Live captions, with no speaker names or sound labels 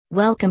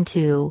Welcome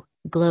to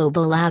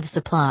Global Lab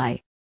Supply.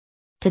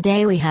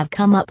 Today we have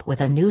come up with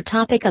a new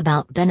topic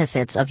about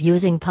benefits of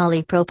using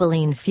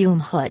polypropylene fume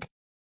hood.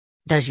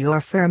 Does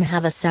your firm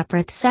have a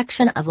separate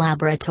section of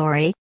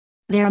laboratory?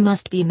 There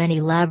must be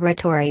many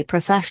laboratory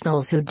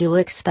professionals who do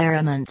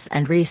experiments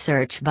and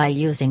research by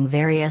using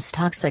various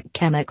toxic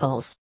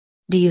chemicals.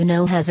 Do you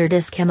know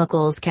hazardous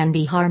chemicals can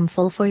be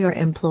harmful for your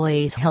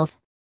employees' health?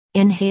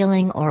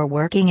 Inhaling or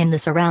working in the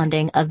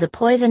surrounding of the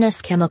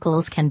poisonous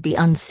chemicals can be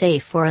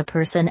unsafe for a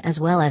person as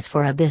well as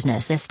for a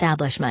business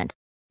establishment.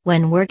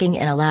 When working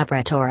in a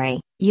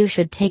laboratory, you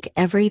should take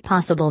every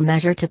possible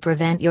measure to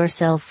prevent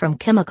yourself from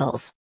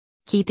chemicals.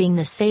 Keeping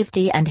the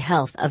safety and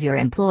health of your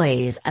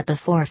employees at the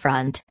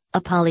forefront, a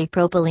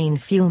polypropylene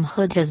fume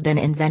hood has been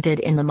invented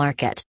in the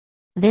market.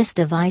 This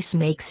device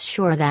makes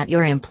sure that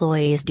your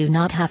employees do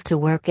not have to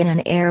work in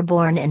an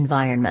airborne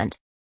environment.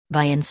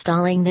 By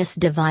installing this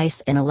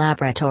device in a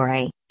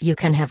laboratory, you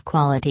can have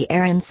quality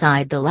air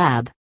inside the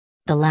lab.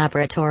 The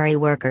laboratory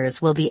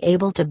workers will be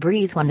able to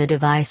breathe when the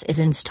device is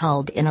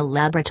installed in a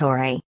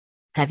laboratory.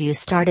 Have you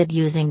started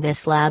using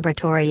this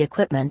laboratory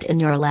equipment in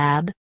your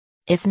lab?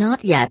 If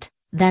not yet,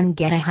 then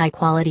get a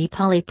high-quality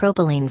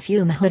polypropylene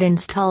fume hood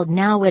installed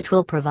now, which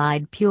will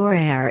provide pure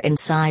air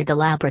inside the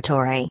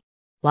laboratory.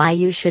 Why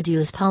you should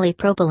use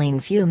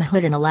polypropylene fume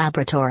hood in a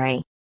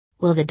laboratory?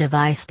 Will the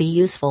device be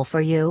useful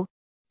for you?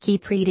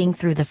 Keep reading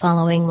through the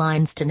following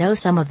lines to know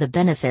some of the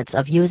benefits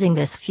of using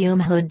this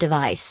fume hood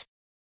device.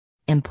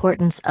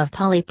 Importance of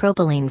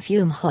polypropylene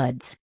fume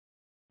hoods.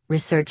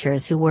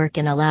 Researchers who work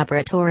in a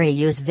laboratory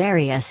use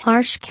various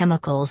harsh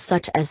chemicals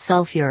such as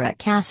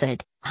sulfuric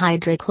acid,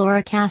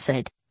 hydrochloric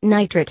acid,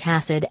 nitric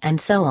acid, and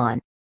so on.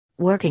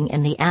 Working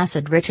in the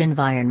acid-rich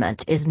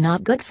environment is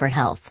not good for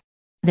health.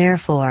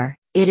 Therefore,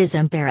 it is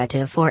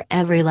imperative for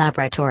every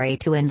laboratory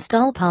to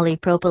install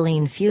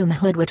polypropylene fume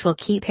hood, which will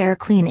keep air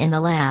clean in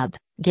the lab,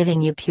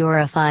 giving you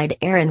purified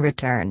air in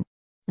return.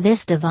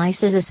 This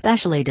device is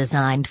especially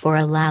designed for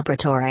a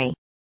laboratory.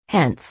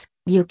 Hence,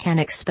 you can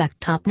expect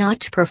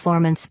top-notch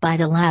performance by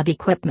the lab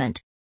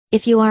equipment.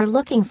 If you are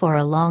looking for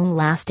a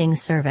long-lasting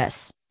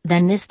service,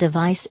 then this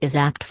device is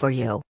apt for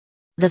you.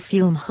 The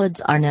fume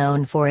hoods are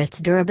known for its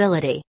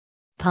durability.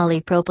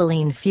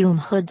 Polypropylene fume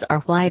hoods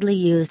are widely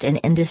used in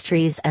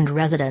industries and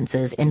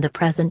residences in the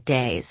present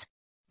days.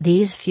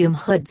 These fume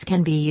hoods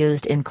can be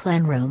used in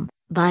cleanroom,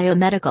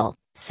 biomedical,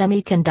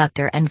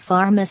 semiconductor and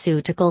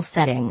pharmaceutical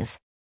settings.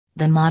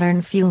 The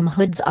modern fume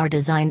hoods are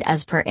designed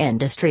as per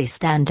industry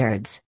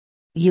standards.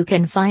 You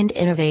can find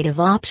innovative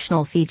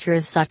optional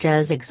features such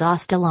as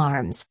exhaust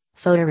alarms,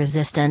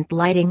 photoresistant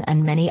lighting,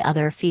 and many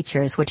other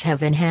features which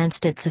have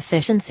enhanced its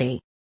efficiency.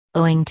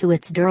 Owing to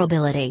its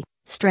durability,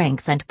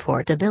 strength and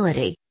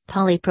portability,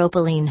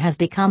 polypropylene has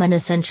become an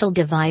essential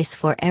device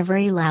for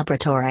every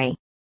laboratory.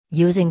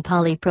 Using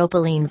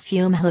polypropylene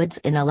fume hoods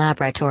in a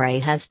laboratory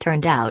has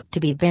turned out to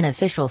be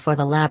beneficial for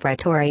the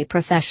laboratory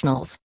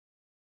professionals.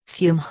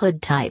 Fume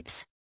hood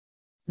types.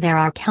 There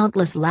are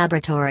countless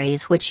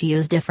laboratories which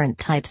use different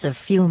types of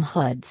fume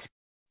hoods.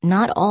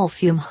 Not all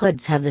fume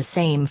hoods have the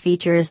same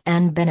features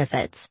and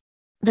benefits.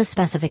 The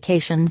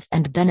specifications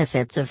and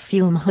benefits of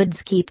fume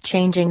hoods keep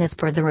changing as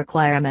per the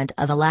requirement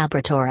of a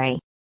laboratory.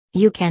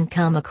 You can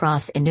come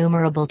across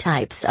innumerable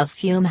types of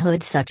fume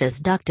hoods such as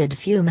ducted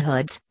fume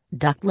hoods,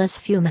 ductless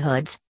fume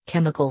hoods,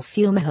 chemical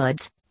fume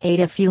hoods,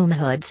 ADA fume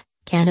hoods,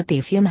 canopy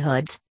fume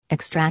hoods,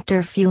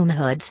 extractor fume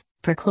hoods,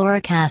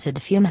 perchloric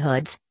acid fume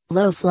hoods,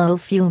 low-flow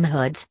fume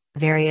hoods,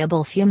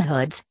 variable fume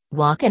hoods,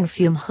 walk-in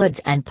fume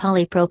hoods, and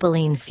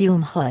polypropylene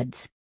fume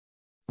hoods.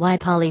 Why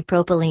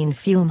polypropylene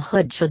fume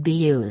hood should be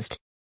used?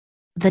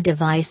 The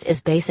device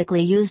is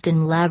basically used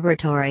in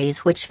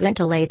laboratories, which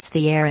ventilates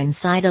the air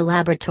inside a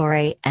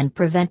laboratory and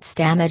prevents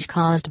damage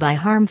caused by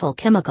harmful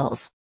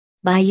chemicals.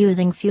 By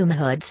using fume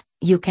hoods,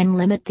 you can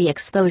limit the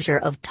exposure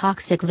of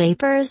toxic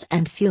vapors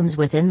and fumes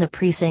within the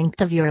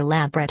precinct of your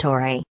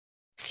laboratory.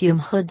 Fume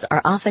hoods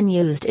are often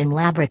used in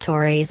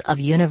laboratories of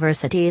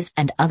universities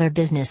and other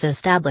business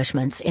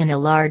establishments in a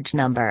large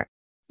number.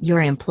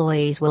 Your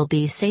employees will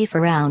be safe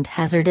around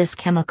hazardous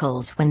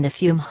chemicals when the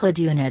fume hood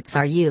units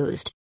are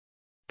used.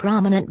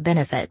 Prominent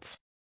benefits.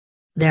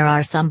 There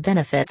are some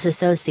benefits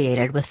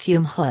associated with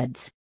fume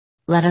hoods.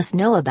 Let us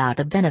know about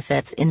the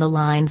benefits in the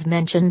lines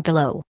mentioned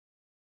below.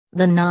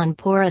 The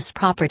non-porous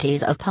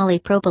properties of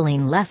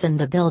polypropylene lessen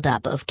the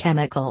buildup of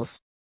chemicals.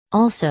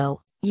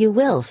 Also, you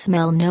will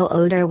smell no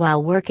odor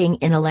while working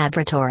in a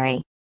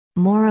laboratory.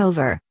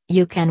 Moreover,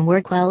 you can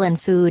work well in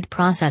food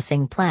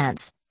processing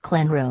plants,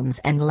 cleanrooms,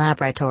 and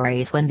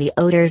laboratories when the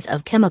odors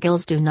of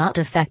chemicals do not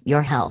affect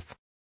your health.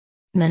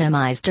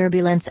 Minimize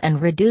turbulence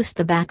and reduce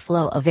the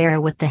backflow of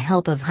air with the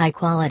help of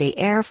high-quality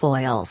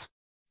airfoils.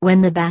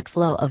 When the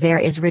backflow of air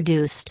is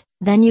reduced,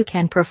 then you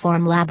can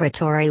perform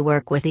laboratory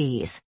work with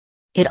ease.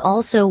 It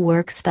also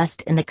works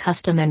best in the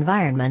custom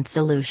environment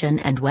solution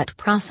and wet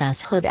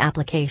process hood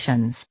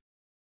applications.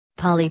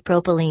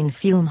 Polypropylene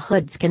fume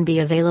hoods can be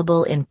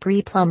available in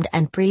pre-plumbed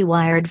and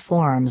pre-wired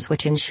forms,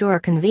 which ensure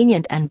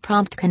convenient and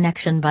prompt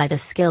connection by the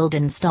skilled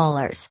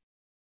installers.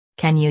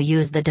 Can you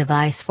use the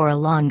device for a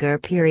longer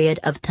period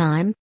of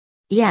time?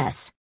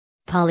 Yes.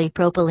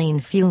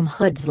 Polypropylene fume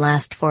hoods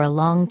last for a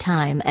long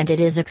time and it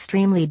is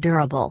extremely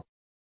durable.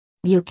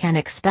 You can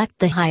expect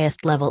the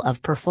highest level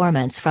of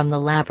performance from the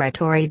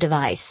laboratory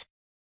device.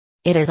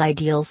 It is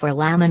ideal for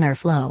laminar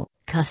flow,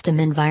 custom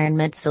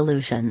environment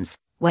solutions,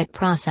 wet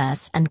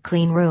process and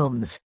clean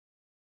rooms.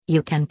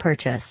 You can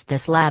purchase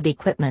this lab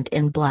equipment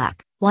in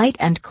black, white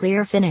and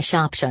clear finish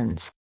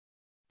options.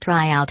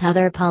 Try out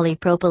other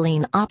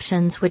polypropylene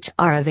options which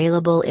are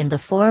available in the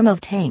form of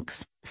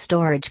tanks,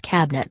 storage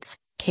cabinets,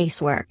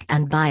 casework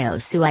and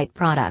BioSuite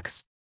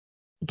products.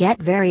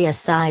 Get various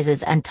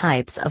sizes and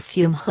types of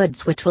fume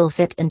hoods which will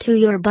fit into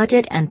your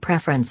budget and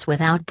preference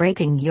without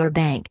breaking your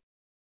bank.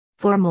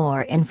 For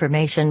more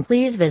information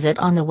please visit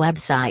on the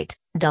website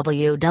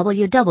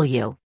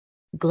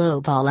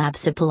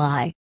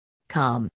www.globalabsupply.com.